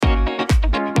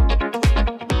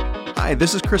Hi,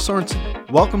 this is Chris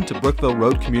Sorensen. Welcome to Brookville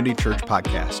Road Community Church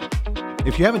Podcast.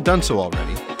 If you haven't done so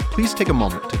already, please take a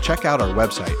moment to check out our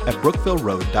website at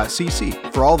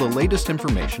brookvilleroad.cc for all the latest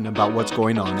information about what's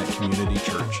going on at Community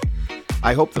Church.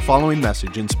 I hope the following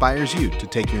message inspires you to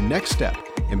take your next step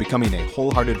in becoming a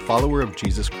wholehearted follower of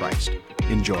Jesus Christ.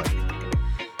 Enjoy.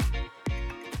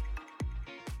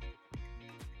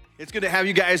 It's good to have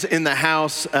you guys in the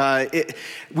house.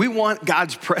 We want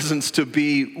God's presence to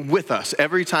be with us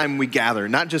every time we gather,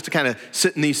 not just to kind of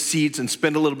sit in these seats and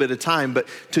spend a little bit of time, but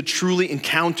to truly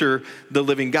encounter the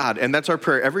living God. And that's our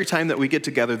prayer every time that we get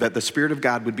together, that the Spirit of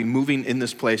God would be moving in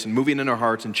this place and moving in our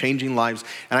hearts and changing lives.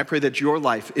 And I pray that your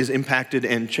life is impacted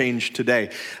and changed today.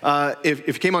 If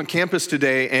you came on campus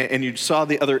today and you saw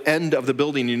the other end of the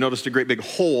building, you noticed a great big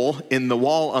hole in the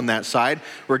wall on that side.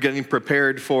 We're getting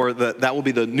prepared for that will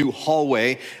be the new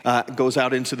hallway, goes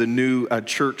out into the new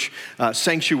church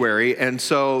sanctuary. And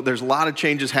so there's a lot of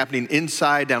changes happening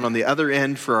inside, down on the other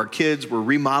end for our kids. We're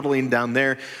remodeling down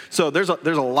there. So there's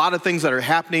a lot of things that are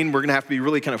happening. We're going to have to be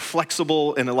really kind of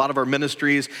flexible in a lot of our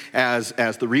ministries as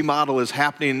the remodel is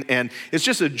happening. And it's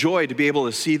just a joy to be able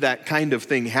to see that kind of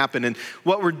thing happen. And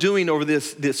what we're doing over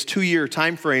this 2-year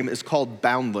time frame is called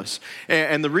Boundless.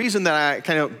 And the reason that I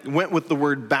kind of went with the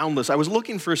word boundless, I was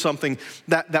looking for something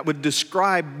that would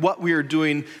describe what we are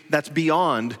doing that's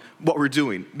beyond what we're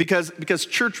doing. Because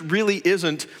church really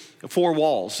isn't 4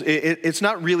 walls. It's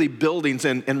not really buildings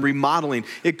and remodeling.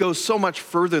 It goes so much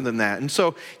further than that. And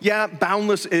so, yeah,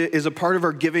 Boundless is a part of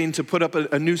our giving to put up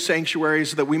a new sanctuary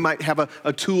so that we might have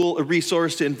a tool, a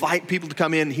resource to invite people to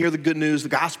come in and hear the good news, the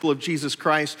gospel of Jesus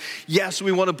Christ. Yes,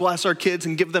 we want to bless our kids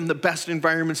and give them the best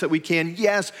environments that we can.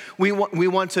 Yes, we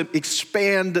want to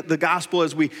expand the gospel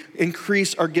as we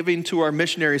increase our giving to our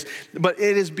missionaries. But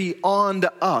it is beyond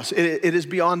us. It is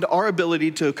beyond our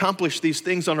ability to accomplish these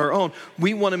things on our own.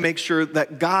 We want to make sure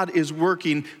that God is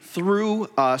working through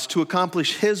us to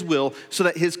accomplish His will so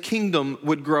that His kingdom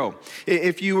would grow.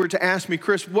 If you were to ask me,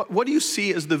 Chris, what do you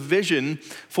see as the vision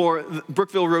for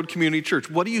Brookville Road Community Church?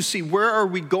 What do you see? Where are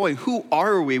we going? Who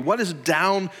are we? What is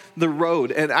down the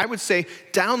road? And I would say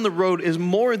down the road is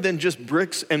more than just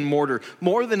bricks and mortar,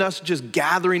 more than us just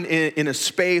gathering in a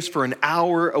space for an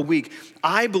hour a week.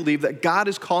 I believe that God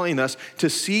is calling us to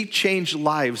see changed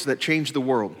lives that change the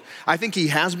world. I think He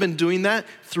has been doing that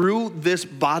through this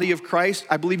body of Christ.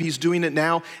 I believe He's doing it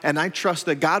now, and I trust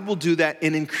that God will do that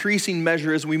in increasing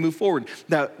measure as we move forward,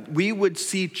 that we would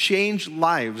see changed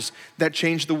lives that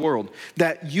change the world,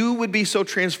 that you would be so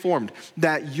transformed,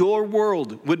 that your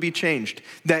world would be changed,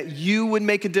 that you would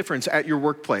make a difference at your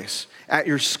workplace, at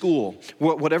your school,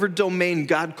 whatever domain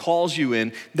God calls you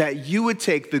in, that you would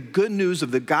take the good news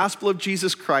of the gospel of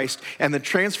Jesus Christ and the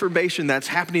transformation that's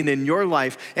happening in your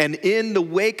life, and in the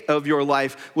wake of your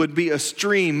life would be a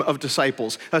stream of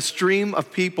disciples, a stream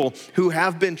of people who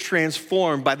have been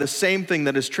transformed by the same thing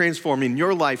that is transforming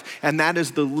your life, and that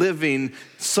is the living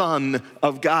Son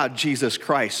of God, Jesus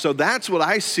Christ. So that's what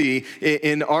I see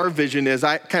in our vision as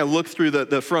I kind of look through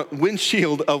the front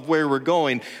windshield of where we're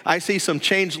going. I see some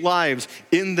changed lives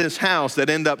in this house that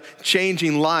end up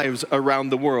changing lives around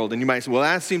the world. And you might say, well,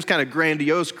 that seems kind of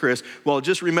grandiose, Chris. Well,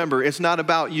 just remember, it's not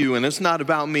about you and it's not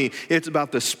about me. It's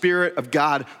about the Spirit of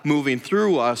God moving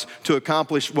through us to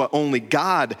accomplish what only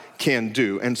God can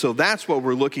do. And so that's what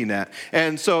we're looking at.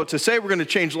 And so to say we're going to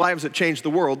change lives that change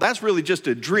the world, that's really just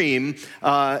a dream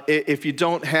if you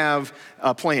don't have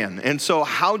a plan. And so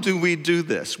how do we do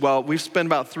this? Well, we've spent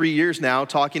about 3 years now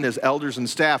talking as elders and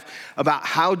staff about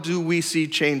how do we see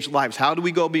changed lives? How do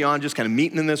we go beyond just kind of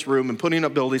meeting in this room and putting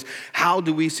up buildings? How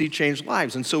do we see changed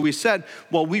lives? And so we said,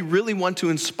 well, we really want to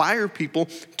inspire people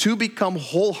to become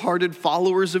wholehearted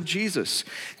followers of Jesus,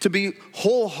 to be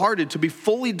wholehearted, to be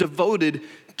fully devoted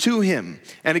to Him.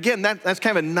 And again, that's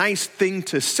kind of a nice thing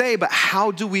to say, but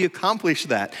how do we accomplish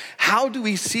that? How do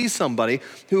we see somebody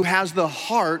who has the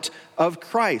heart of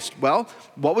Christ? Well,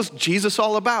 what was Jesus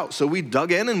all about? So we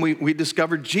dug in and we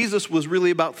discovered Jesus was really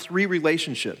about 3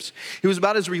 relationships. He was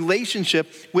about His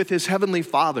relationship with His Heavenly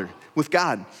Father, with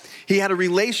God. He had a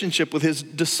relationship with His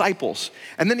disciples,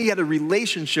 and then He had a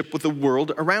relationship with the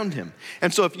world around Him.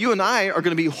 And so if you and I are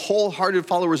going to be wholehearted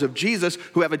followers of Jesus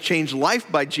who have a changed life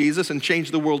by Jesus and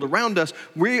change the world around us,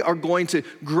 we are going to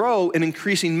grow in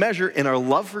increasing measure in our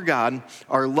love for God,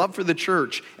 our love for the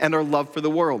church, and our love for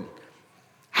the world.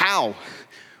 How?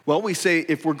 Well, we say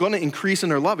if we're going to increase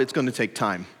in our love, it's going to take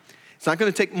time. It's not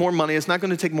going to take more money. It's not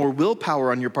going to take more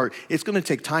willpower on your part. It's going to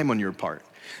take time on your part.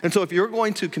 And so if you're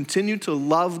going to continue to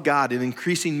love God in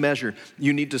increasing measure,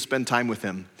 you need to spend time with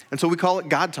him. And so we call it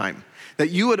God time. That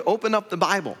you would open up the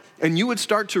Bible and you would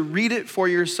start to read it for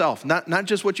yourself. Not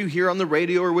just what you hear on the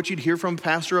radio or what you'd hear from a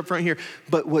pastor up front here,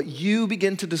 but what you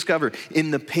begin to discover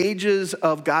in the pages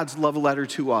of God's love letter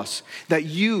to us. That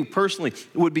you personally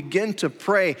would begin to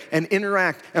pray and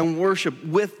interact and worship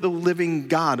with the living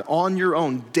God on your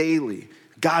own daily.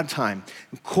 God time.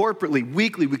 Corporately,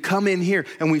 weekly, we come in here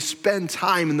and we spend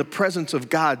time in the presence of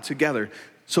God together.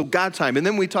 So God time. And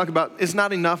then we talk about it's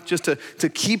not enough just to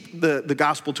keep the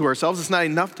gospel to ourselves. It's not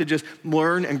enough to just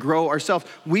learn and grow ourselves.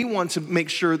 We want to make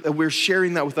sure that we're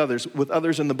sharing that with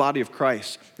others in the body of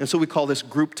Christ. And so we call this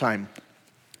group time.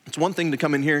 It's one thing to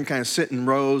come in here and kind of sit in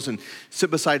rows and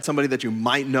sit beside somebody that you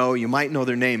might know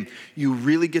their name. You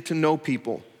really get to know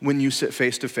people when you sit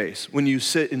face to face, when you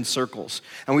sit in circles,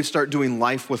 and we start doing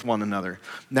life with one another.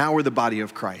 Now we're the body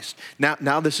of Christ.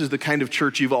 Now this is the kind of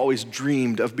church you've always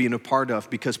dreamed of being a part of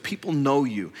because people know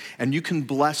you, and you can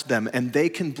bless them, and they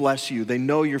can bless you. They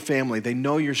know your family. They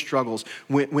know your struggles.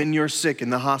 When you're sick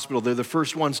in the hospital, they're the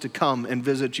first ones to come and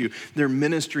visit you. They're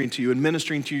ministering to you and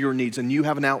ministering to your needs, and you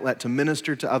have an outlet to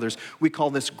minister to others. We call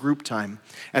this group time.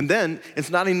 And then it's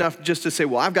not enough just to say,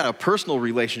 well, I've got a personal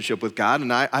relationship with God,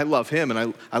 and I love him,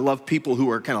 and I love people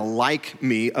who are kind of like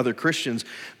me, other Christians,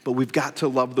 but we've got to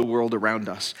love the world around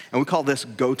us. And we call this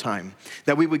go time,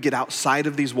 that we would get outside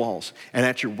of these walls and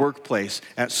at your workplace,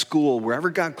 at school, wherever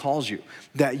God calls you,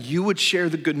 that you would share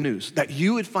the good news, that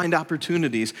you would find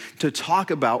opportunities to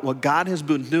talk about what God has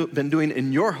been doing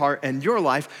in your heart and your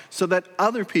life so that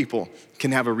other people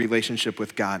can have a relationship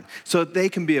with God, so that they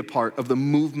can be a part of the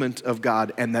movement of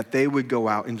God and that they would go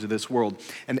out into this world.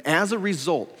 And as a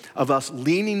result of us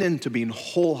leaning into being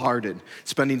wholehearted,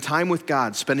 spending time with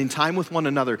God, spending time with one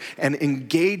another, and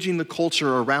engaging the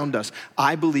culture around us,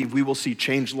 I believe we will see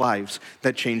changed lives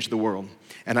that change the world.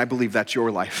 And I believe that's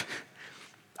your life.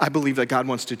 I believe that God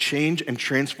wants to change and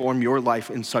transform your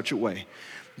life in such a way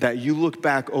that you look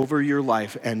back over your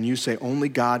life and you say, only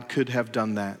God could have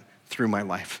done that through my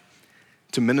life.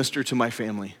 To minister to my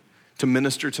family, to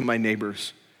minister to my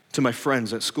neighbors, to my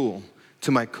friends at school,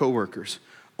 to my coworkers.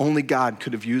 Only God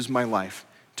could have used my life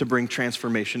to bring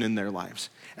transformation in their lives.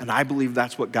 And I believe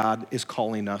that's what God is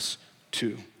calling us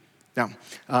to. Now,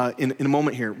 in a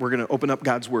moment here, we're going to open up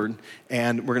God's word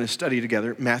and we're going to study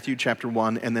together Matthew chapter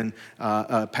 1 and then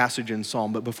a passage in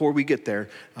Psalm. But before we get there,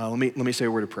 let me say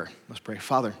a word of prayer. Let's pray.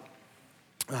 Father,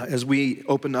 as we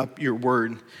open up your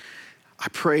word, I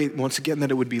pray once again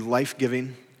that it would be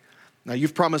life-giving. Now,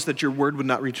 you've promised that your word would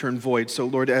not return void. So,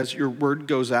 Lord, as your word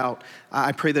goes out,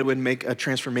 I pray that it would make a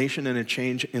transformation and a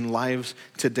change in lives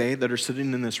today that are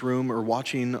sitting in this room or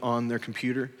watching on their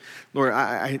computer. Lord,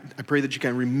 I pray that you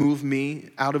can remove me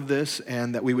out of this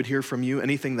and that we would hear from you.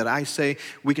 Anything that I say,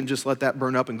 we can just let that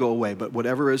burn up and go away. But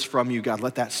whatever is from you, God,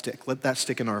 let that stick. Let that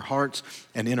stick in our hearts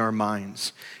and in our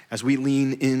minds. As we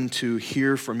lean in to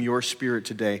hear from your spirit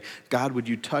today, God, would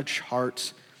you touch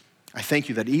hearts? I thank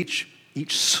you that each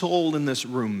soul in this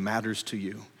room matters to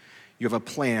you. You have a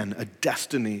plan, a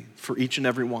destiny for each and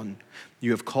every one.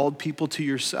 You have called people to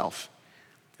yourself.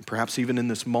 And perhaps even in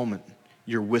this moment,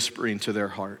 you're whispering to their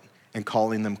heart and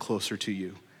calling them closer to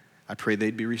you. I pray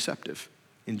they'd be receptive.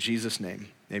 In Jesus' name,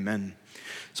 amen.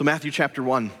 So Matthew chapter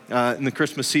 1, in the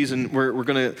Christmas season, we're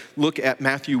going to look at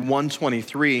Matthew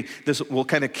 1:23. We'll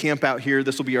kind of camp out here.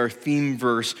 This will be our theme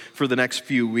verse for the next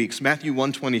few weeks. Matthew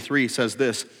 1:23 says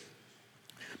this,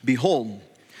 "Behold,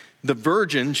 the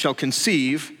virgin shall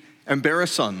conceive and bear a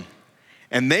son,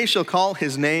 and they shall call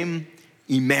his name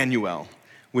Emmanuel,"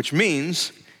 which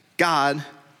means God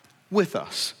with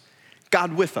us.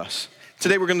 God with us.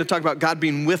 Today we're going to talk about God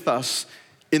being with us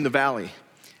in the valley.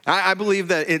 I believe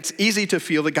that it's easy to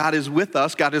feel that God is with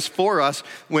us, God is for us,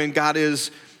 when God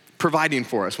is providing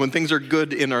for us, when things are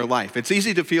good in our life. It's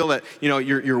easy to feel that,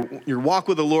 your walk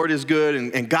with the Lord is good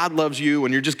and God loves you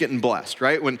when you're just getting blessed,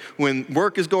 right? When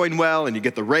work is going well and you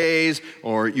get the raise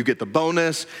or you get the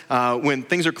bonus, when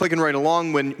things are clicking right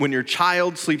along, when your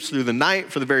child sleeps through the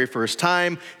night for the very first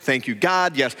time, thank you,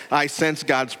 God. Yes, I sense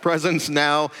God's presence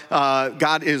now.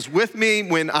 God is with me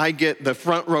when I get the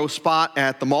front row spot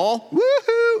at the mall.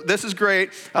 Woohoo! This is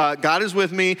great. God is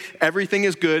with me. Everything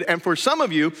is good. And for some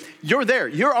of you, you're there.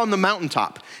 You're on the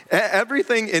mountaintop.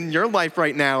 Everything in your life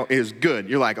right now is good.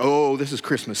 You're like, oh, this is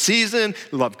Christmas season.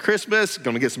 Love Christmas.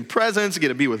 Going to get some presents. Get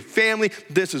to be with family.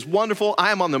 This is wonderful.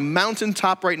 I am on the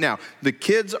mountaintop right now. The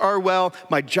kids are well.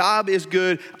 My job is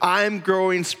good. I'm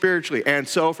growing spiritually. And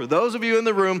so for those of you in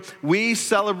the room, we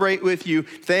celebrate with you.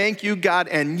 Thank you, God.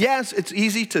 And yes, it's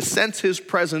easy to sense his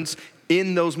presence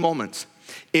in those moments.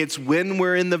 It's when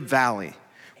we're in the valley,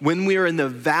 when we are in the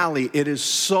valley, it is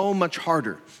so much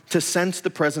harder to sense the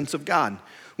presence of God.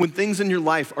 When things in your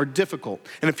life are difficult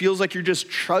and it feels like you're just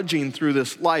trudging through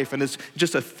this life and it's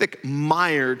just a thick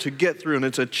mire to get through and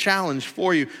it's a challenge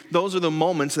for you, those are the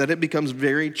moments that it becomes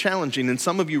very challenging. And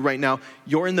some of you right now,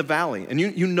 you're in the valley and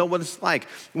you know what it's like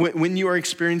when you are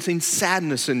experiencing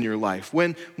sadness in your life,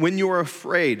 when you are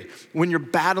afraid, when you're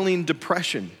battling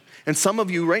depression. And some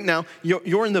of you right now,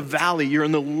 you're in the valley, you're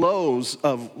in the lows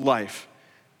of life.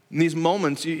 In these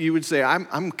moments, you would say,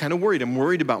 I'm kind of worried. I'm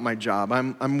worried about my job.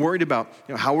 I'm worried about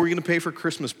how we're going to pay for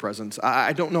Christmas presents.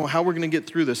 I don't know how we're going to get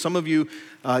through this. Some of you,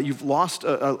 you've lost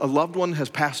a loved one, has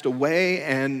passed away,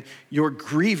 and you're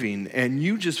grieving, and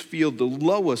you just feel the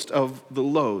lowest of the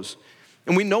lows.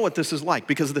 And we know what this is like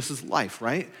because this is life,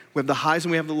 right? We have the highs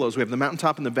and we have the lows. We have the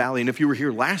mountaintop and the valley. And if you were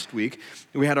here last week,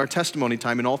 we had our testimony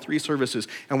time in all 3 services,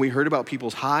 and we heard about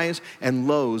people's highs and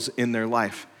lows in their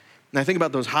life. And I think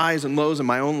about those highs and lows in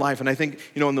my own life, and I think,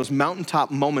 in those mountaintop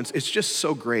moments, it's just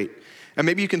so great. And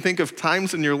maybe you can think of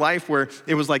times in your life where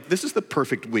it was like, this is the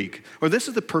perfect week, or this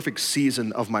is the perfect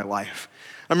season of my life.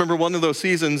 I remember one of those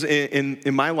seasons in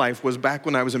my life was back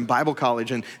when I was in Bible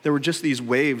college, and there were just these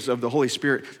waves of the Holy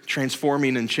Spirit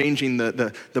transforming and changing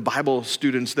the Bible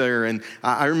students there. And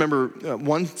I remember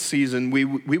one season we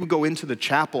would go into the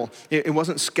chapel. It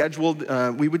wasn't scheduled.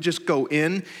 We would just go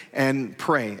in and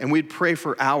pray, and we'd pray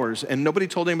for hours. And nobody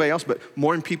told anybody else, but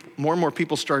more and more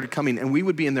people started coming, and we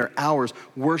would be in there hours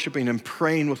worshiping and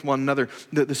praying with one another.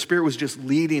 The Spirit was just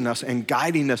leading us and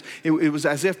guiding us. It was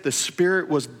as if the Spirit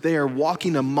was there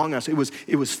walking among us. It was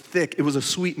thick. It was a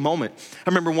sweet moment. I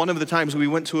remember one of the times we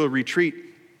went to a retreat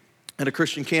at a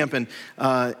Christian camp, and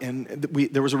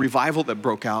there was a revival that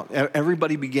broke out.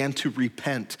 Everybody began to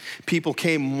repent. People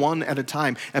came one at a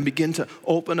time and began to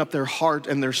open up their heart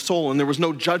and their soul, and there was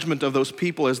no judgment of those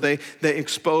people as they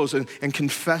exposed and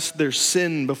confessed their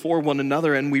sin before one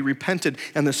another, and we repented,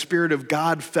 and the Spirit of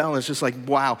God fell. It's just like,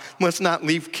 wow, let's not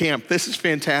leave camp. This is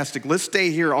fantastic. Let's stay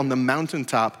here on the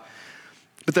mountaintop.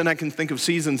 But then I can think of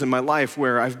seasons in my life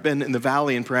where I've been in the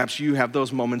valley, and perhaps you have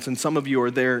those moments, and some of you are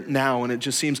there now, and it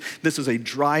just seems this is a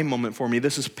dry moment for me.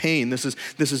 This is pain. This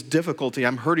is difficulty.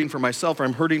 I'm hurting for myself, or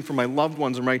I'm hurting for my loved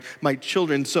ones or my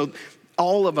children. So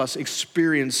all of us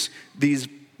experience these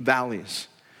valleys.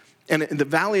 And the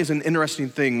valley is an interesting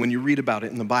thing when you read about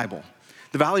it in the Bible.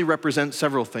 The valley represents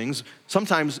several things.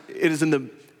 Sometimes it is in the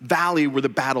valley where the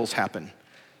battles happen.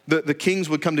 The kings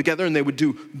would come together and they would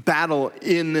do battle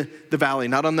in the valley,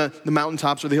 not on the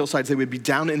mountaintops or the hillsides. They would be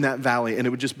down in that valley, and it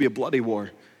would just be a bloody war.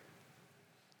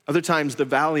 Other times, the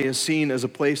valley is seen as a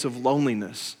place of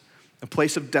loneliness, a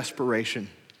place of desperation.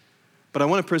 But I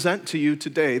want to present to you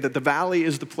today that the valley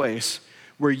is the place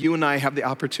where you and I have the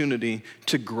opportunity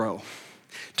to grow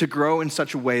in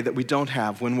such a way that we don't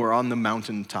have when we're on the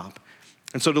mountaintop.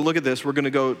 And so to look at this, we're going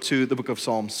to go to the book of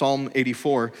Psalms, Psalm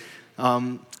 84.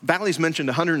 Valley's mentioned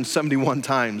 171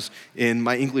 times in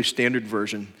my English Standard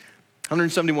Version.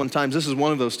 171 times. This is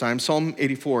one of those times. Psalm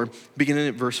 84, beginning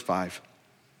at verse 5.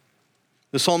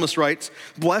 The psalmist writes,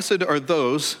 "Blessed are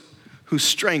those whose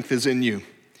strength is in you,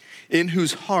 in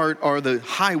whose heart are the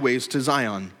highways to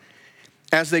Zion.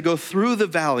 As they go through the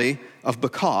valley of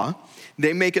Baca,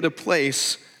 they make it a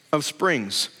place of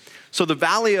springs." So the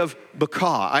Valley of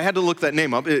Baca, I had to look that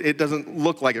name up. It doesn't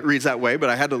look like it reads that way, but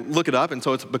I had to look it up, and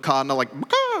so it's Baca, not like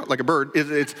Baca, like a bird.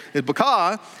 It's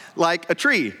Baca, like a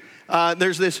tree.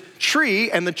 There's this tree,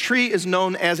 and the tree is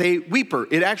known as a weeper.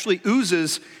 It actually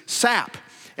oozes sap.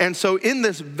 And so in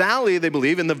this valley, they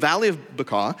believe, in the Valley of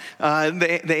Baca,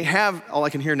 they have, all I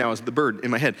can hear now is the bird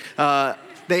in my head.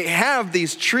 They have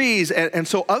these trees, and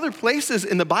so other places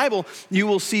in the Bible, you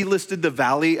will see listed the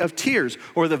Valley of Tears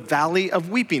or the Valley of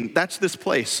Weeping. That's this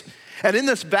place. And in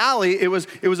this valley, it was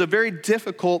a very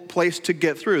difficult place to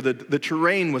get through. The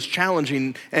terrain was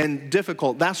challenging and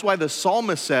difficult. That's why the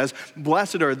psalmist says,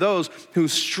 "Blessed are those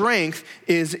whose strength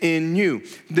is in you."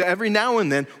 Every now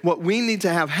and then, what we need to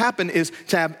have happen is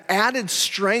to have added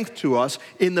strength to us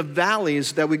in the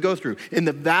valleys that we go through. In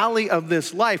the valley of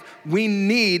this life, we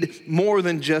need more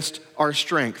than just our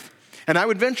strength. And I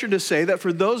would venture to say that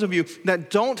for those of you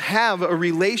that don't have a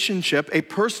relationship, a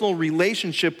personal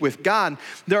relationship with God,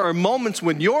 there are moments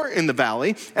when you're in the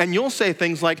valley and you'll say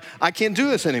things like, "I can't do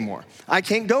this anymore. I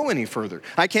can't go any further.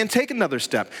 I can't take another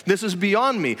step. This is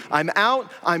beyond me. I'm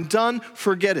out. I'm done.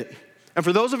 Forget it." And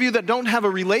for those of you that don't have a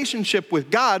relationship with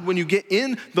God, when you get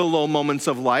in the low moments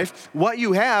of life, what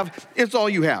you have is all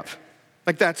you have.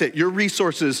 Like, that's it. Your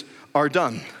resources are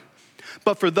done.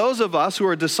 But for those of us who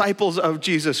are disciples of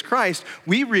Jesus Christ,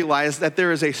 we realize that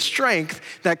there is a strength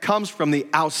that comes from the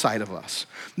outside of us.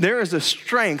 There is a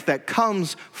strength that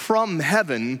comes from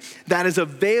heaven that is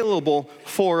available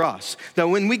for us. Now,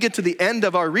 when we get to the end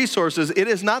of our resources, it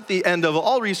is not the end of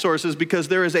all resources, because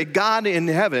there is a God in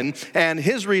heaven and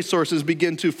his resources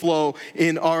begin to flow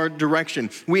in our direction.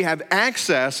 We have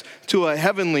access to a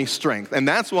heavenly strength. And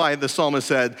that's why the psalmist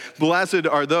said, blessed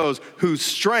are those whose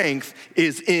strength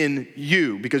is in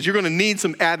you, because you're going to need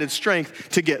some added strength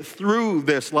to get through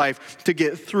this life, to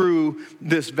get through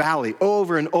this valley.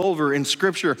 Over and over in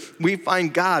Scripture, we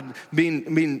find God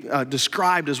being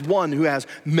described as one who has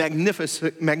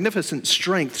magnificent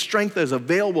strength that is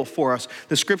available for us.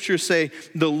 The Scriptures say,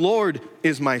 the Lord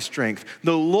is my strength.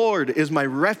 The Lord is my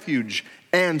refuge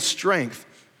and strength.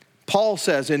 Paul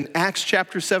says in Acts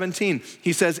chapter 17,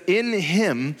 he says, in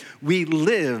him we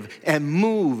live and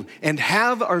move and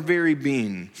have our very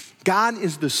being. God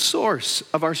is the source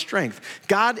of our strength.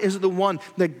 God is the one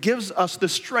that gives us the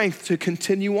strength to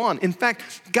continue on. In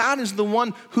fact, God is the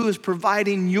one who is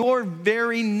providing your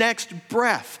very next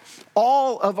breath.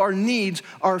 All of our needs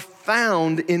are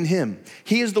found in him.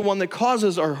 He is the one that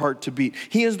causes our heart to beat.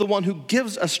 He is the one who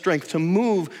gives us strength to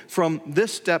move from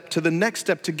this step to the next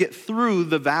step to get through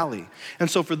the valley. And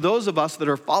so for those of us that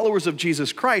are followers of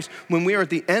Jesus Christ, when we are at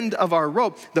the end of our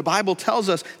rope, the Bible tells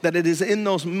us that it is in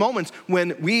those moments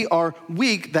when we are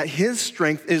weak that his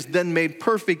strength is then made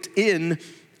perfect in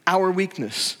our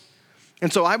weakness.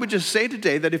 And so I would just say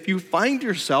today that if you find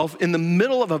yourself in the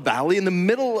middle of a valley, in the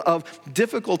middle of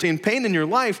difficulty and pain in your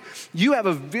life, you have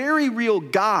a very real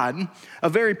God, a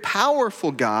very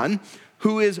powerful God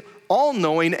who is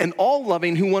all-knowing and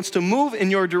all-loving, who wants to move in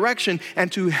your direction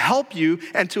and to help you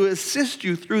and to assist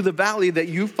you through the valley that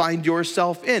you find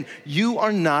yourself in. You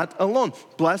are not alone.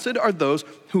 Blessed are those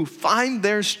who find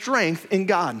their strength in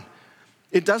God.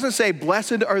 It doesn't say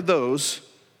blessed are those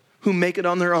who make it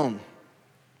on their own.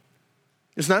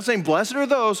 It's not saying blessed are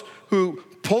those who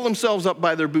pull themselves up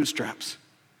by their bootstraps.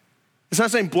 It's not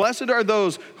saying blessed are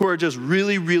those who are just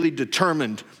really, really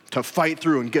determined to fight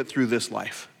through and get through this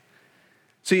life.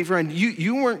 See, friend,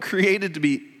 you weren't created to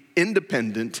be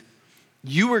independent.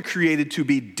 You were created to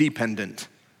be dependent.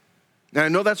 Now, I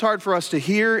know that's hard for us to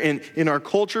hear in our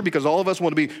culture, because all of us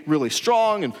want to be really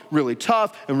strong and really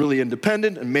tough and really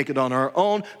independent and make it on our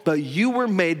own. But you were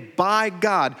made by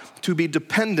God to be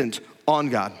dependent on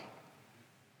God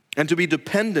and to be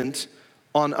dependent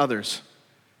on others.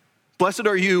 Blessed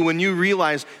are you when you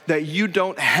realize that you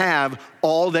don't have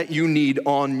all that you need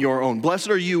on your own. Blessed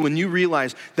are you when you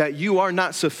realize that you are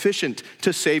not sufficient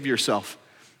to save yourself,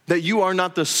 that you are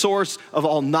not the source of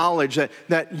all knowledge,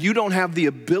 that you don't have the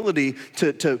ability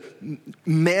to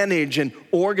manage and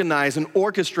organize and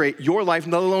orchestrate your life,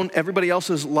 let alone everybody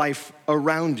else's life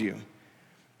around you.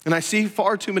 And I see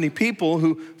far too many people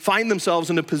who find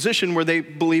themselves in a position where they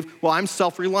believe, well, I'm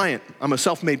self-reliant. I'm a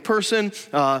self-made person.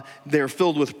 They're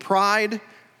filled with pride.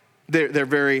 They're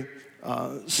very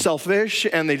selfish,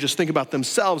 and they just think about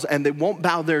themselves, and they won't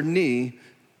bow their knee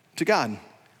to God.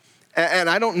 And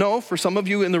I don't know, for some of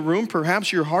you in the room,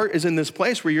 perhaps your heart is in this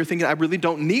place where you're thinking, I really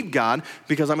don't need God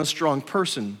because I'm a strong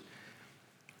person.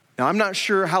 Now, I'm not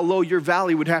sure how low your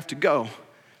valley would have to go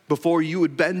before you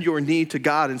would bend your knee to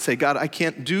God and say, God, I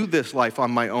can't do this life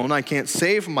on my own. I can't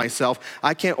save myself.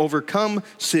 I can't overcome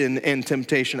sin and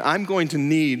temptation. I'm going to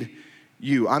need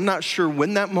you. I'm not sure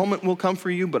when that moment will come for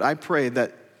you, but I pray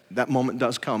that that moment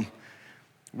does come,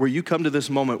 where you come to this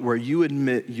moment where you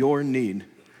admit your need,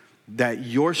 that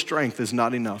your strength is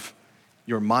not enough,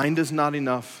 your mind is not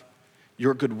enough,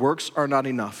 your good works are not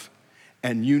enough,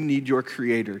 and you need your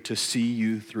Creator to see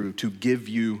you through, to give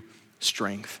you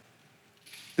strength.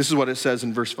 This is what it says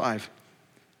in verse 5.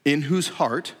 In whose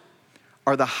heart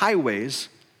are the highways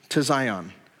to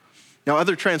Zion. Now,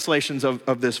 other translations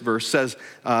of this verse says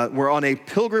we're on a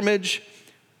pilgrimage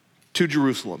to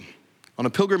Jerusalem. On a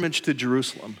pilgrimage to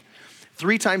Jerusalem.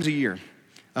 3 times a year,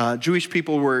 Jewish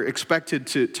people were expected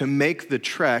to make the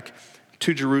trek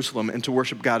to Jerusalem and to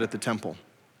worship God at the temple.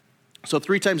 So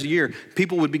 3 times a year,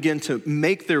 people would begin to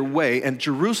make their way, and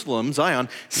Jerusalem, Zion,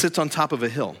 sits on top of a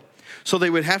hill. So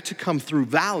they would have to come through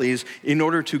valleys in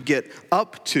order to get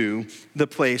up to the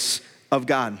place of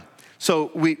God.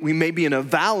 So we may be in a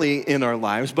valley in our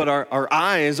lives, but our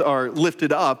eyes are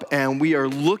lifted up, and we are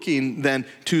looking then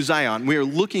to Zion. We are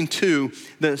looking to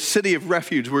the city of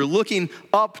refuge. We're looking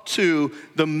up to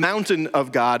the mountain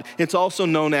of God. It's also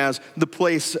known as the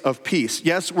place of peace.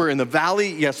 Yes, we're in the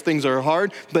valley. Yes, things are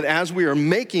hard. But as we are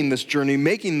making this journey,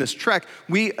 making this trek,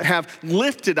 we have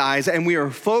lifted eyes, and we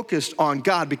are focused on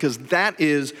God, because that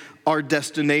is our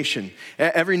destination.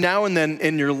 Every now and then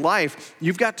in your life,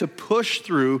 you've got to push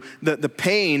through the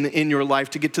pain in your life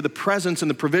to get to the presence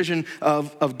and the provision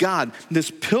of God.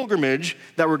 This pilgrimage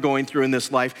that we're going through in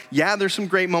this life, yeah, there's some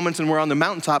great moments and we're on the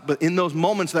mountaintop, but in those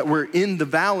moments that we're in the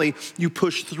valley, you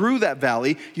push through that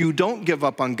valley. You don't give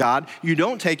up on God. You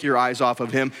don't take your eyes off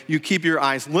of him. You keep your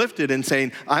eyes lifted and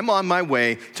saying, I'm on my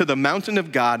way to the mountain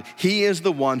of God. He is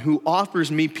the one who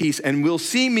offers me peace and will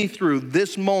see me through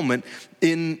this moment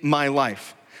in my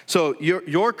life. So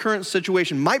your current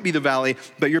situation might be the valley,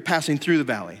 but you're passing through the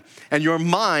valley. And your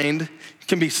mind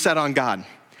can be set on God.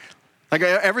 Like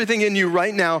everything in you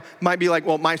right now might be like,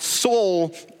 well, my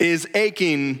soul is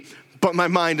aching, but my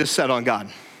mind is set on God.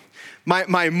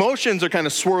 My emotions are kind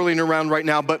of swirling around right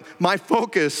now, but my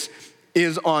focus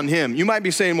is on him. You might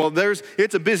be saying, well,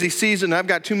 it's a busy season. I've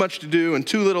got too much to do and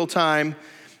too little time,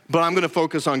 but I'm going to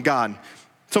focus on God.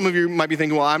 Some of you might be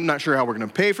thinking, well, I'm not sure how we're going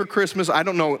to pay for Christmas. I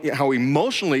don't know how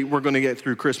emotionally we're going to get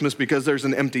through Christmas because there's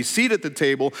an empty seat at the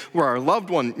table where our loved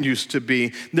one used to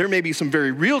be. There may be some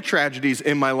very real tragedies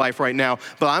in my life right now,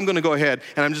 but I'm going to go ahead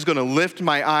and I'm just going to lift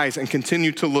my eyes and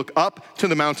continue to look up to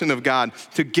the mountain of God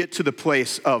to get to the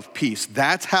place of peace.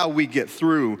 That's how we get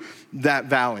through that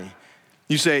valley.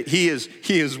 You say, he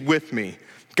is with me.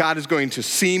 God is going to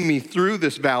see me through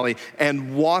this valley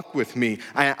and walk with me.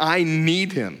 I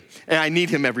need him. And I need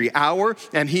him every hour,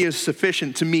 and he is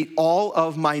sufficient to meet all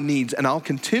of my needs. And I'll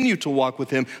continue to walk with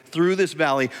him through this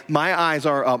valley. My eyes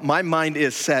are up. My mind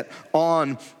is set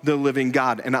on the living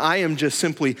God. And I am just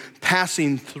simply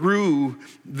passing through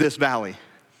this valley.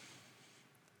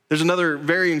 There's another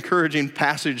very encouraging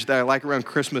passage that I like around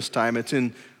Christmas time. It's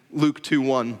in Luke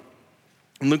 2:1.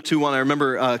 In Luke 2:1, I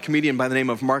remember a comedian by the name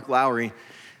of Mark Lowry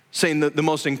saying the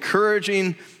most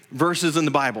encouraging verses in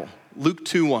the Bible. Luke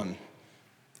 2:1.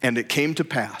 And it came to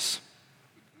pass.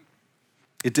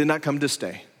 It did not come to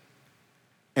stay.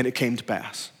 And it came to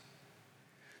pass.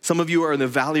 Some of you are in the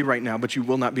valley right now, but you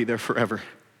will not be there forever.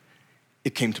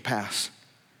 It came to pass.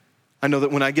 I know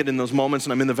that when I get in those moments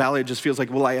and I'm in the valley, it just feels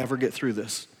like, will I ever get through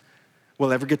this?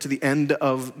 Will I ever get to the end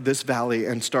of this valley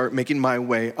and start making my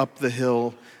way up the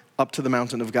hill, up to the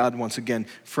mountain of God once again?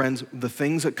 Friends, the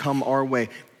things that come our way,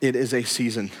 it is a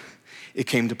season. It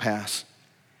came to pass.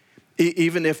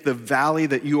 Even if the valley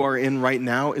that you are in right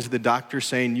now is the doctor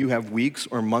saying you have weeks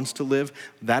or months to live,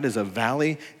 that is a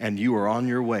valley and you are on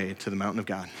your way to the mountain of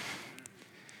God.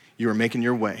 You are making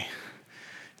your way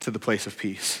to the place of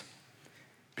peace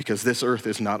because this earth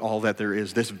is not all that there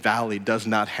is. This valley does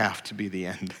not have to be the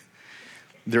end.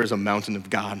 There is a mountain of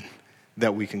God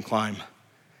that we can climb.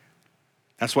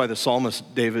 That's why the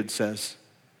psalmist David says,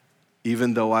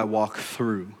 even though I walk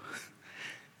through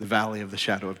the valley of the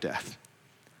shadow of death,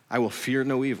 I will fear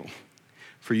no evil,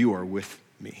 for you are with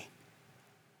me.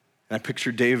 And I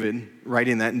picture David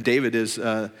writing that, and David is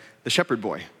the shepherd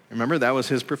boy. Remember, that was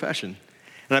his profession.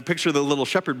 And I picture the little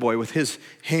shepherd boy with his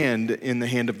hand in the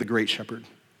hand of the great shepherd,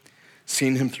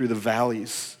 seeing him through the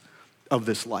valleys of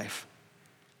this life.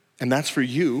 And that's for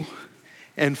you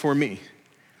and for me.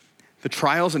 The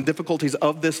trials and difficulties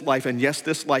of this life, and yes,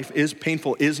 this life is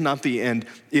painful, is not the end.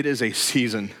 It is a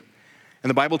season. And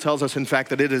the Bible tells us, in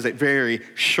fact, that it is a very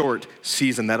short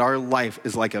season, that our life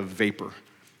is like a vapor.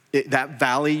 That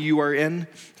valley you are in,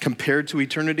 compared to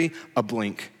eternity, a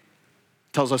blink.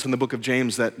 It tells us in the book of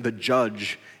James that the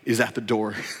judge is at the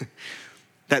door.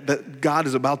 that God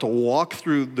is about to walk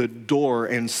through the door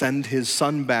and send his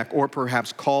son back, or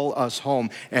perhaps call us home.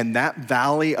 And that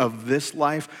valley of this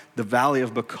life, the valley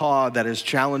of Baca that is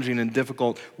challenging and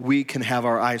difficult, we can have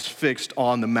our eyes fixed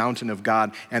on the mountain of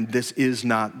God. And this is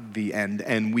not the end,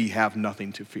 and we have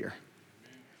nothing to fear.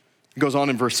 It goes on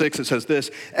in verse 6, it says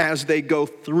this, as they go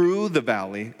through the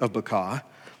valley of Baca,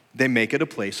 they make it a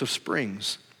place of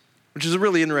springs, which is a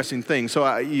really interesting thing.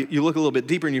 So you look a little bit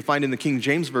deeper and you find in the King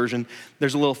James Version,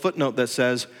 there's a little footnote that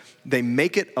says, they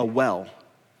make it a well.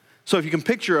 So if you can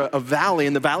picture a valley,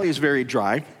 and the valley is very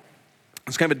dry,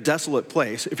 it's kind of a desolate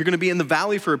place. If you're going to be in the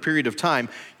valley for a period of time,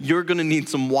 you're going to need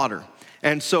some water.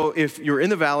 And so if you're in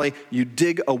the valley, you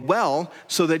dig a well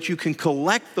so that you can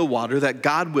collect the water that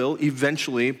God will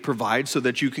eventually provide so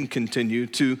that you can continue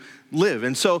to live.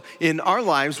 And so in our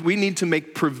lives, we need to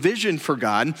make provision for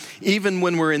God even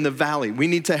when we're in the valley. We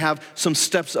need to have some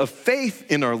steps of faith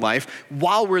in our life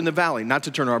while we're in the valley, not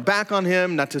to turn our back on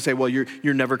him, not to say, well,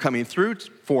 you're never coming through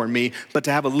for me, but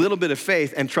to have a little bit of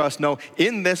faith and trust, no,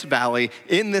 in this valley,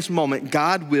 in this moment,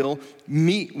 God will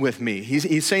meet with me.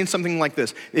 He's saying something like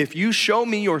this, if you show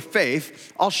me your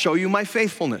faith, I'll show you my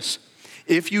faithfulness.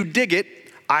 If you dig it,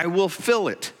 I will fill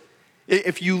it.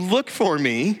 If you look for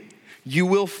me, you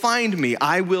will find me.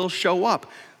 I will show up.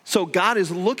 So God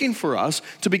is looking for us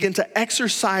to begin to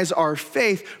exercise our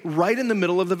faith right in the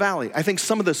middle of the valley. I think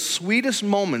some of the sweetest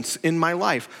moments in my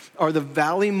life are the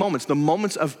valley moments, the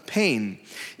moments of pain.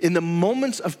 In the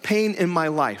moments of pain in my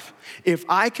life, if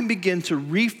I can begin to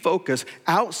refocus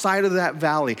outside of that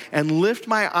valley and lift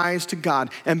my eyes to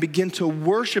God and begin to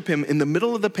worship him in the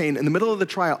middle of the pain, in the middle of the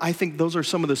trial, I think those are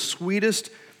some of the sweetest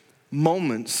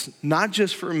moments, not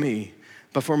just for me,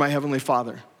 but for my Heavenly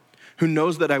Father, who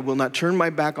knows that I will not turn my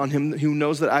back on him, who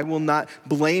knows that I will not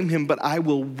blame him, but I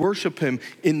will worship him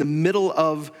in the middle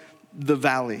of the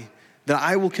valley, that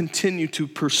I will continue to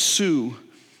pursue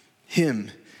him,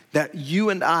 that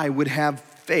you and I would have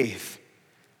faith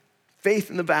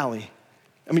in the valley.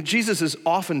 I mean, Jesus is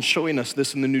often showing us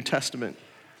this in the New Testament.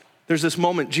 There's this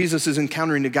moment Jesus is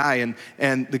encountering a guy,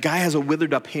 and the guy has a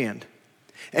withered up hand.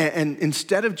 And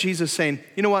instead of Jesus saying,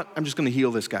 you know what, I'm just gonna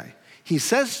heal this guy, he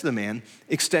says to the man,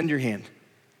 extend your hand.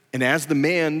 And as the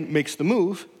man makes the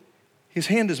move, his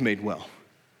hand is made well.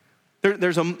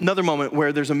 There's another moment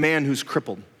where there's a man who's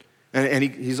crippled, and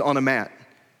he's on a mat.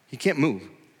 He can't move.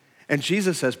 And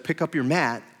Jesus says, pick up your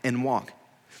mat and walk.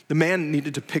 The man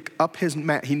needed to pick up his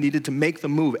mat. He needed to make the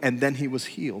move, and then he was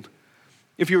healed.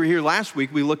 If you were here last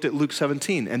week, we looked at Luke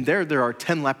 17, and there are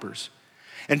 10 lepers.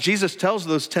 And Jesus tells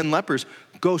those 10 lepers,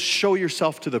 go show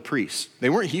yourself to the priest. They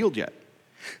weren't healed yet.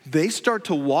 They start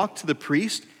to walk to the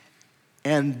priest,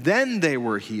 and then they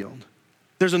were healed.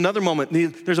 There's another moment.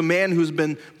 There's a man who's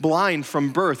been blind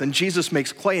from birth, and Jesus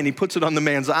makes clay, and he puts it on the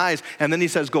man's eyes, and then he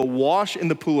says, go wash in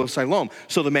the pool of Siloam.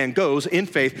 So the man goes in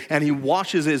faith, and he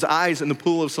washes his eyes in the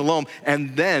pool of Siloam,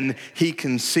 and then he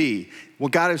can see. Well,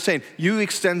 God is saying, you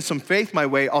extend some faith my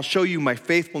way, I'll show you my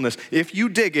faithfulness. If you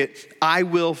dig it, I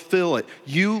will fill it.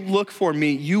 You look for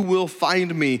me, you will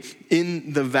find me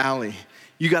in the valley.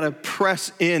 You got to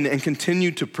press in and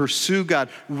continue to pursue God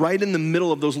right in the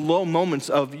middle of those low moments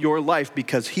of your life,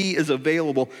 because he is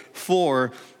available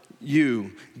for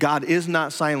you. God is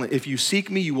not silent. If you seek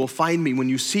me, you will find me when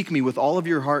you seek me with all of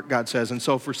your heart, God says. And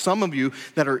so for some of you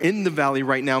that are in the valley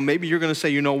right now, maybe you're going to say,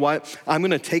 you know what? I'm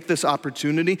going to take this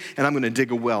opportunity and I'm going to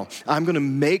dig a well. I'm going to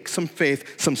make some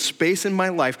faith, some space in my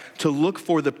life to look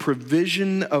for the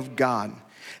provision of God.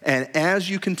 And as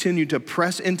you continue to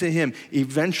press into him,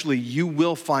 eventually you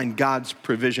will find God's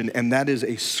provision. And that is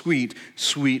a sweet,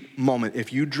 sweet moment.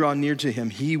 If you draw near to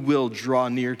him, he will draw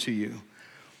near to you.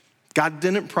 God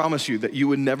didn't promise you that you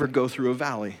would never go through a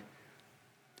valley.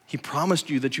 He promised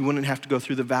you that you wouldn't have to go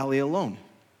through the valley alone.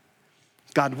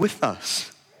 God with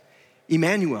us.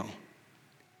 Emmanuel,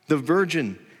 the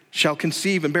virgin shall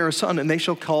conceive and bear a son, and they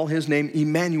shall call his name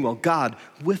Emmanuel, God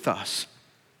with us.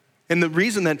 And the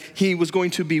reason that he was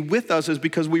going to be with us is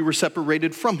because we were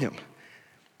separated from him.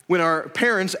 When our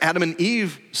parents, Adam and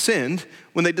Eve, sinned,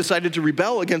 when they decided to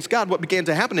rebel against God, what began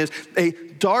to happen is a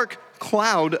dark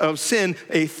cloud of sin,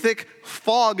 a thick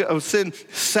fog of sin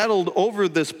settled over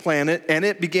this planet, and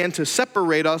it began to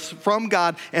separate us from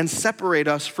God and separate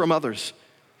us from others.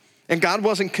 And God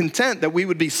wasn't content that we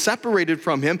would be separated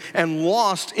from him and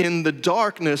lost in the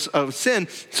darkness of sin.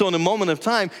 So in a moment of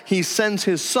time, he sends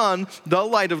his son, the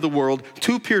light of the world,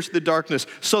 to pierce the darkness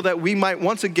so that we might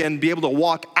once again be able to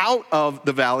walk out of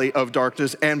the valley of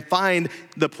darkness and find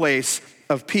the place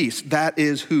of peace. That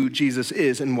is who Jesus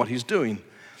is and what he's doing.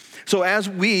 So as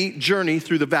we journey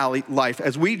through the valley life,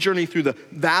 as we journey through the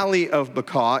valley of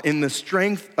Baca in the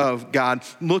strength of God,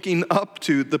 looking up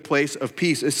to the place of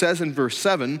peace, it says in verse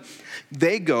 7,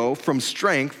 they go from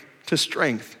strength to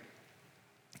strength.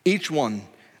 Each one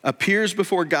appears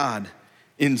before God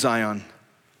in Zion.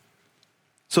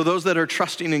 So those that are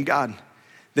trusting in God,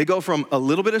 they go from a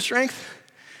little bit of strength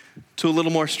to a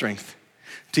little more strength,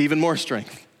 to even more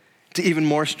strength, to even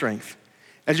more strength.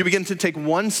 As you begin to take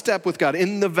one step with God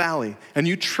in the valley and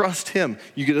you trust him,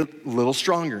 you get a little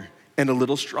stronger and a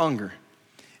little stronger.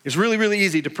 It's really, really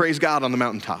easy to praise God on the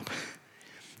mountaintop.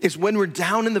 It's when we're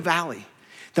down in the valley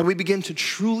that we begin to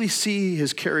truly see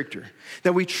his character,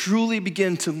 that we truly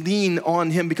begin to lean on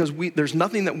him because there's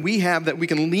nothing that we have that we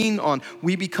can lean on.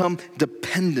 We become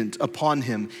dependent upon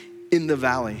him in the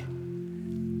valley.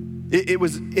 It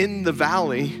was in the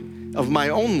valley of my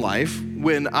own life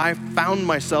when I found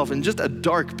myself in just a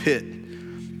dark pit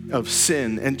of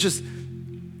sin and just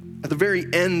at the very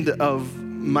end of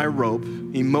my rope,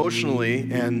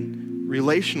 emotionally and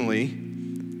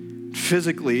relationally,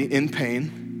 physically in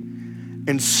pain,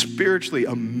 and spiritually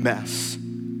a mess,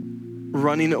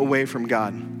 running away from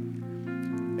God.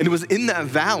 And it was in that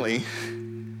valley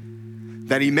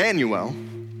that Emmanuel,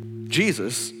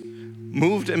 Jesus,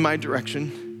 moved in my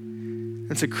direction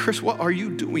and said, Chris, what are you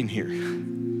doing here?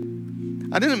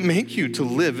 I didn't make you to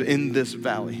live in this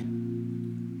valley.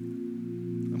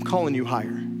 I'm calling you higher.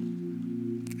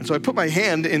 And so I put my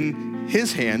hand in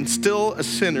his hand, still a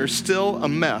sinner, still a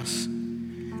mess,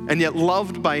 and yet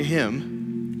loved by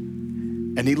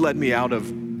him. And he led me out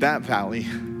of that valley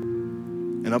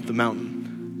and up the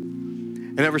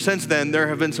mountain. And ever since then, there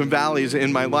have been some valleys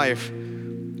in my life,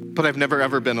 but I've never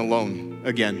ever been alone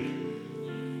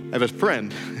again. I have a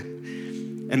friend,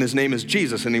 and his name is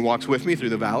Jesus, and he walks with me through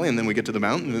the valley, and then we get to the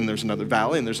mountain, and then there's another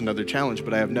valley, and there's another challenge,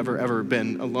 but I have never ever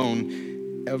been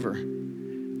alone, ever.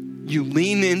 You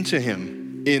lean into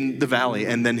him in the valley,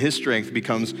 and then his strength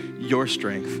becomes your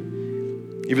strength.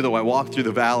 Even though I walk through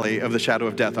the valley of the shadow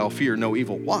of death, I'll fear no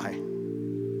evil. Why?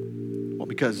 Well,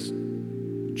 because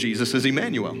Jesus is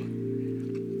Emmanuel.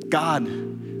 God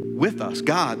with us,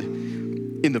 God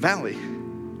in the valley.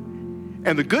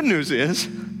 And the good news is,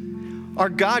 our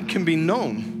God can be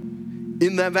known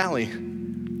in that valley.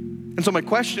 And so my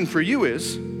question for you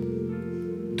is,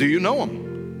 do you know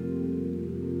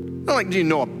him? Not like do you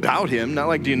know about him, not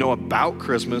like do you know about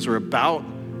Christmas or about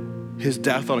his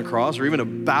death on a cross or even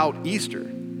about Easter.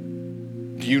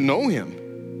 Do you know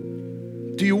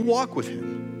him? Do you walk with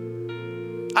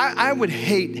him? I would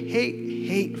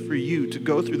hate for you to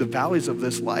go through the valleys of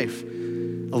this life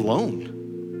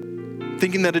alone,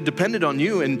 thinking that it depended on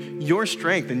you and your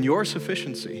strength and your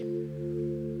sufficiency.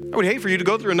 I would hate for you to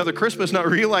go through another Christmas not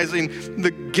realizing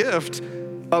the gift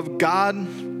of God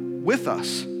with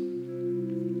us.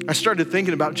 I started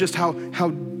thinking about just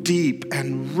how deep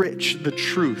and rich the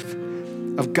truth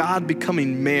of God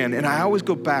becoming man. And I always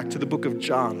go back to the book of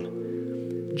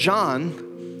John.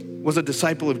 John was a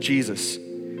disciple of Jesus.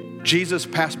 Jesus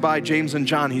passed by James and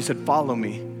John. He said, "Follow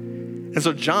me." And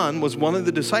so John was one of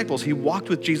the disciples. He walked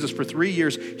with Jesus for 3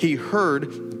 years. He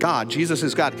heard God. Jesus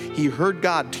is God. He heard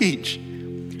God teach.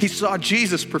 He saw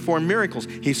Jesus perform miracles.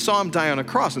 He saw him die on a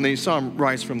cross, and then he saw him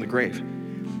rise from the grave.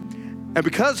 And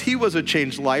because he was a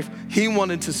changed life, he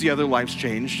wanted to see other lives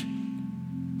changed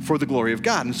for the glory of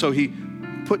God. And so he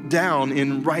put down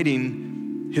in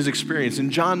writing his experience.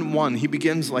 In John 1, he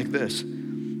begins like this.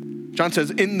 John says,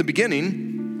 "In the beginning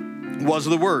was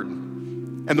the Word."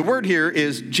 And the word here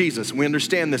is Jesus. We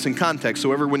understand this in context.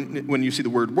 So when you see the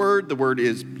word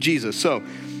is Jesus. So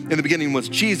in the beginning was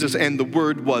Jesus, and the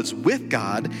Word was with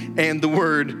God, and the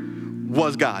Word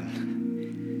was God.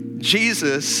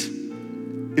 Jesus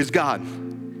is God.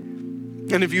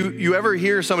 And if you ever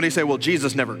hear somebody say, well,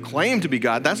 Jesus never claimed to be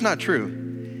God, that's not true.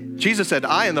 Jesus said,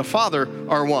 "I and the Father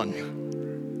are one.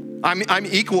 I'm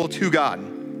equal to God."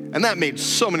 And that made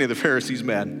so many of the Pharisees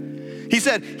mad. He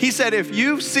said, if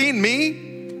you've seen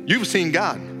me, you've seen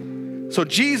God. So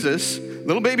Jesus,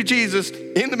 little baby Jesus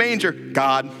in the manger,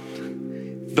 God,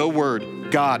 the Word,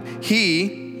 God.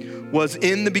 He was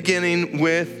in the beginning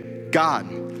with God.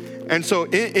 And so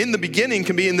in the beginning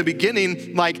can be in the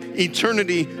beginning like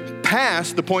eternity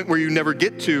past, the point where you never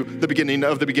get to the beginning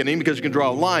of the beginning, because you can draw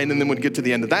a line, and then when you get to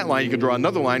the end of that line, you can draw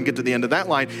another line, get to the end of that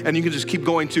line, and you can just keep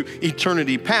going to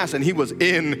eternity past. And he was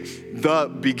in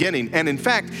the beginning. And in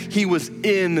fact, he was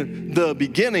in the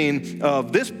beginning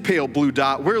of this pale blue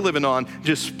dot we're living on,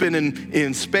 just spinning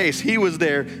in space. He was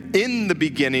there in the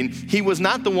beginning. He was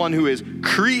not the one who is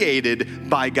created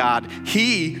by God.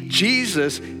 He,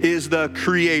 Jesus, is the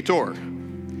creator.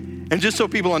 And just so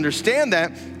people understand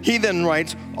that, he then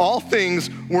writes, all things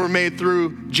were made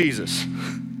through Jesus.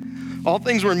 All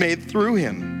things were made through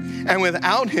him. And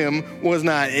without him was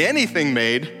not anything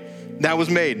made that was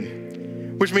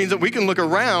made. Which means that we can look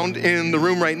around in the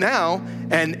room right now,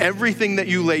 and everything that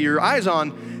you lay your eyes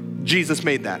on, Jesus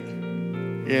made that.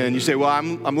 And you say, well,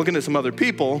 I'm looking at some other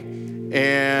people,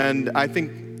 and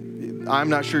I'm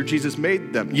not sure Jesus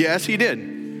made them. Yes, he did.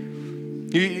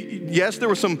 Yes, there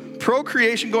was some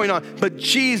procreation going on, but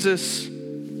Jesus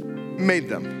made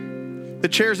them. The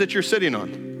chairs that you're sitting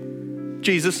on,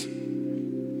 Jesus,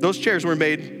 those chairs were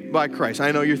made by Christ.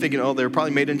 I know you're thinking, oh, they were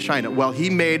probably made in China. Well, he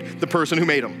made the person who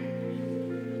made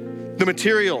them. The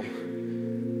material,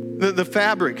 the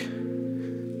fabric,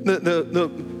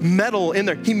 the metal in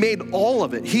there, he made all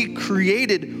of it. He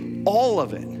created all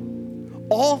of it.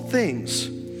 All things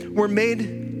were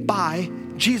made by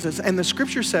Jesus. And the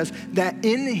scripture says that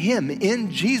in him,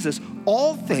 in Jesus,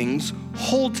 all things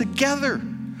hold together.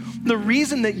 The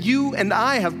reason that you and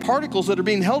I have particles that are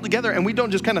being held together and we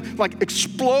don't just kind of like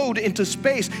explode into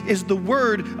space is the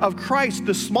word of Christ.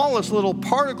 The smallest little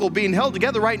particle being held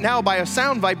together right now by a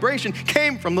sound vibration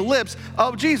came from the lips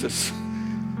of Jesus,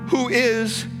 who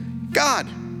is God.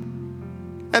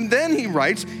 And then he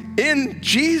writes, in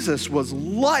Jesus was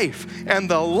life, and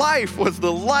the life was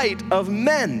the light of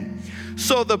men.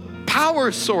 So the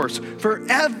power source for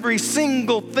every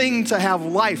single thing to have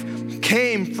life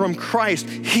came from Christ.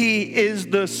 He is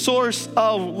the source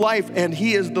of life, and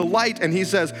he is the light. And he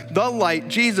says, the light,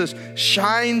 Jesus,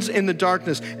 shines in the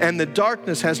darkness, and the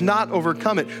darkness has not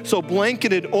overcome it. So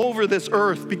blanketed over this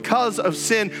earth because of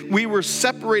sin, we were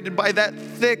separated by that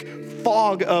thick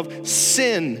fog of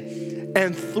sin.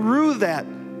 And through that,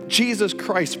 Jesus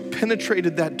Christ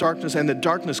penetrated that darkness, and the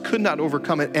darkness could not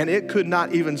overcome it, and it could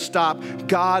not even stop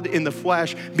God in the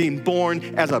flesh being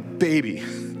born as a baby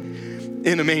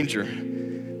in a manger.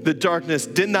 The darkness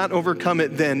did not overcome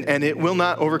it then, and it will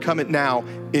not overcome it now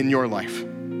in your life.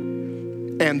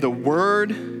 And the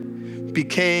Word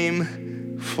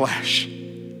became flesh.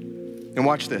 And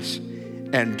watch this.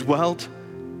 And dwelt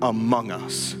among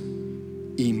us.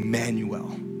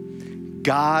 Emmanuel.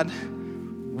 God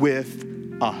with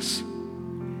us.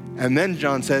 And then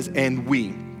John says, and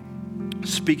we,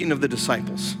 speaking of the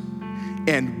disciples,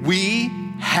 and we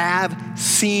have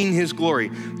seen his glory.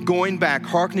 Going back,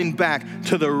 hearkening back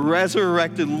to the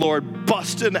resurrected Lord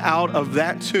busting out of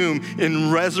that tomb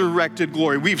in resurrected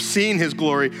glory. We've seen his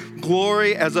glory,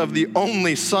 glory as of the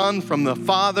only Son from the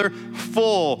Father,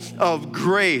 full of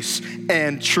grace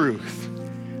and truth.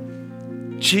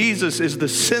 Jesus is the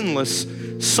sinless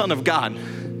Son of God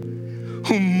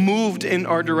who moved in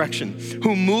our direction,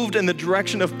 who moved in the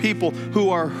direction of people who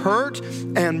are hurt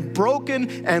and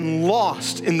broken and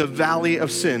lost in the valley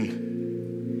of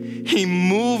sin. He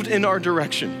moved in our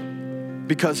direction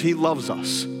because he loves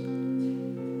us.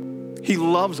 He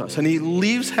loves us, and he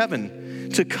leaves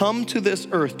heaven to come to this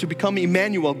earth, to become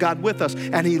Emmanuel, God with us,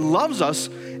 and he loves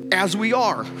us as we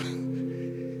are.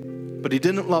 But he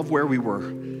didn't love where we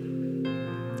were.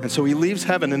 And so he leaves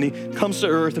heaven and he comes to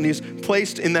earth, and he's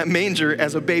placed in that manger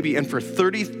as a baby. And for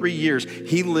 33 years,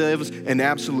 he lives an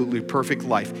absolutely perfect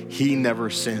life. He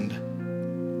never sinned,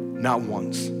 not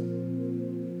once.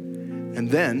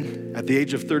 And then at the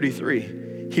age of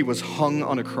 33, he was hung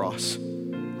on a cross,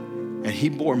 and he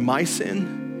bore my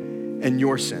sin and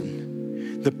your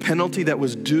sin. The penalty that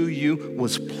was due you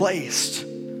was placed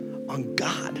on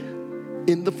God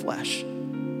in the flesh.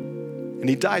 And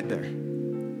he died there.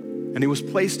 And he was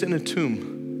placed in a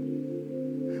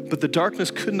tomb. But the darkness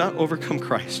could not overcome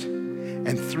Christ.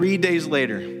 And 3 days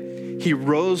later, he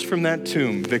rose from that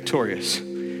tomb victorious,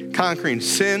 conquering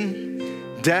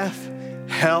sin, death,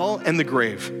 hell, and the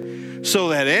grave, so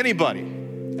that anybody,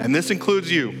 and this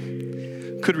includes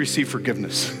you, could receive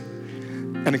forgiveness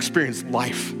and experience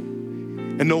life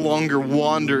and no longer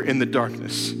wander in the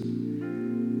darkness,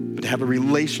 but have a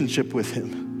relationship with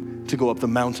him to go up the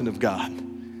mountain of God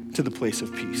to the place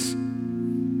of peace.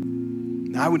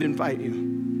 Now, I would invite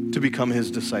you to become his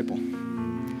disciple.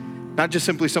 Not just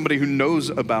simply somebody who knows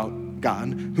about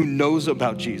God, who knows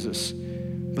about Jesus,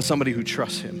 but somebody who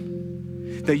trusts him.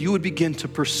 That you would begin to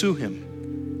pursue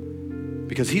him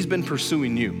because he's been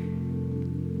pursuing you.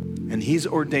 And he's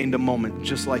ordained a moment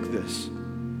just like this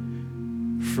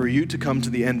for you to come to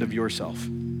the end of yourself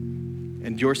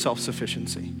and your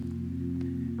self-sufficiency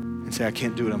and say, I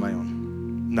can't do it on my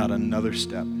own. Not another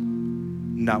step.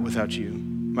 Not without you,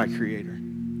 my Creator.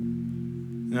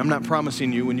 And I'm not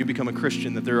promising you when you become a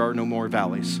Christian that there are no more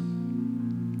valleys.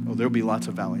 Oh, there'll be lots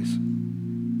of valleys.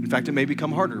 In fact, it may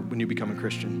become harder when you become a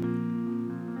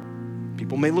Christian.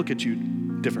 People may look at you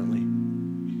differently.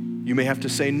 You may have to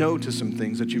say no to some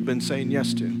things that you've been saying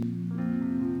yes to.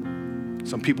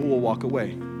 Some people will walk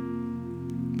away.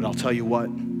 But I'll tell you what,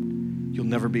 you'll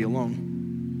never be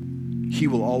alone. He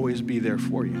will always be there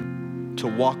for you to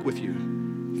walk with you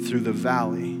through the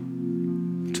valley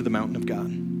to the mountain of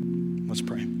God. Let's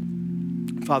pray.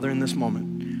 Father, in this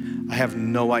moment, I have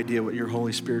no idea what your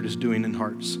Holy Spirit is doing in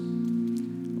hearts,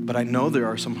 but I know there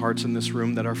are some hearts in this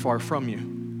room that are far from you.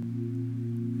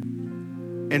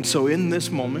 And so in this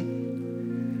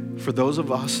moment, for those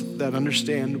of us that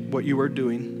understand what you are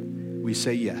doing, we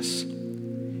say yes.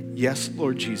 Yes,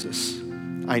 Lord Jesus,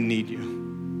 I need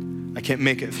you. I can't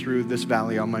make it through this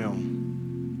valley on my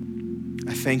own.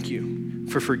 I thank you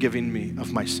for forgiving me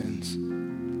of my sins.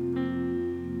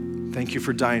 Thank you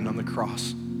for dying on the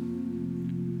cross,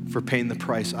 for paying the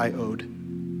price I owed.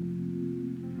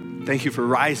 Thank you for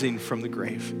rising from the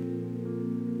grave,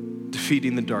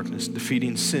 defeating the darkness,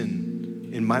 defeating sin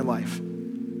in my life,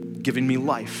 giving me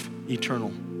life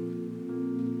eternal.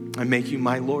 I make you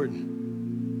my Lord.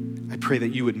 I pray that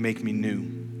you would make me new.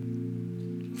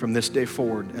 From this day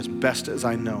forward, as best as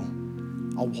I know,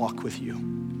 I'll walk with you.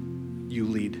 You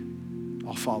lead.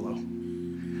 I'll follow.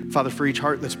 Father, for each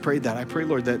heart that's prayed that, I pray,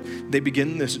 Lord, that they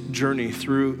begin this journey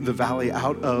through the valley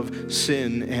out of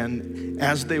sin, and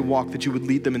as they walk, that you would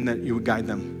lead them and that you would guide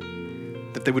them.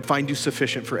 that they would find you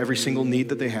sufficient for every single need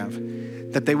that they have,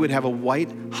 that they would have a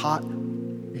white hot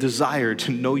desire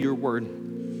to know your word,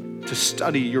 to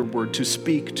study your word, to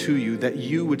speak to you, that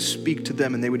you would speak to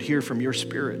them and they would hear from your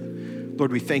spirit.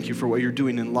 Lord, we thank you for what you're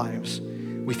doing in lives.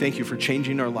 We thank you for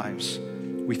changing our lives.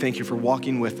 We thank you for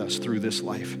walking with us through this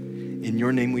life. In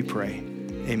your name we pray,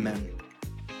 amen.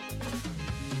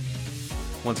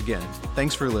 Once again,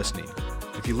 thanks for listening.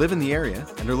 If you live in the area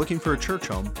and are looking for a church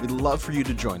home, we'd love for you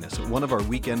to join us at one of our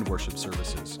weekend worship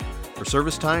services. For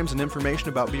service times and information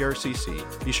about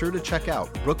BRCC, be sure to check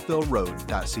out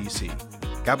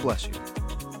brookvilleroad.cc. God bless you.